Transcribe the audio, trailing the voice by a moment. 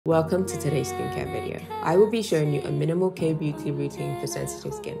Welcome to today's skincare video. I will be showing you a minimal K-beauty routine for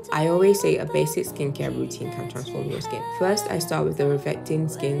sensitive skin. I always say a basic skincare routine can transform your skin. First, I start with the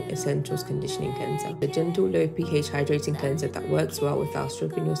Rovectin Skin Essentials Conditioning Cleanser, the gentle low pH hydrating cleanser that works well without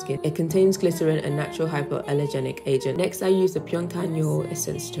stripping your skin. It contains glycerin, a natural hypoallergenic agent. Next, I use the Pyunkang Yul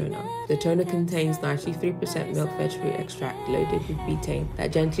Essence Toner. The toner contains 93% milk veg fruit extract loaded with betaine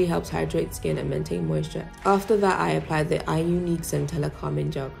that gently helps hydrate skin and maintain moisture. After that, I apply the ÍUNIK Centella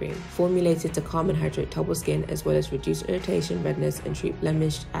Calming Gel Cream, formulated to calm and hydrate troubled skin as well as reduce irritation, redness, and treat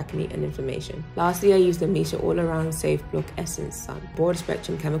blemish, acne, and inflammation. Lastly, I use the MISSHA All-Around Safe Block Essence Sun, broad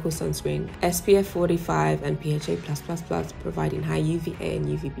spectrum chemical sunscreen, SPF 45 and PHA+++, providing high UVA and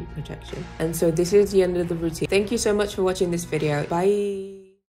UVB protection. And so this is the end of the routine. Thank you so much for watching this video. Bye!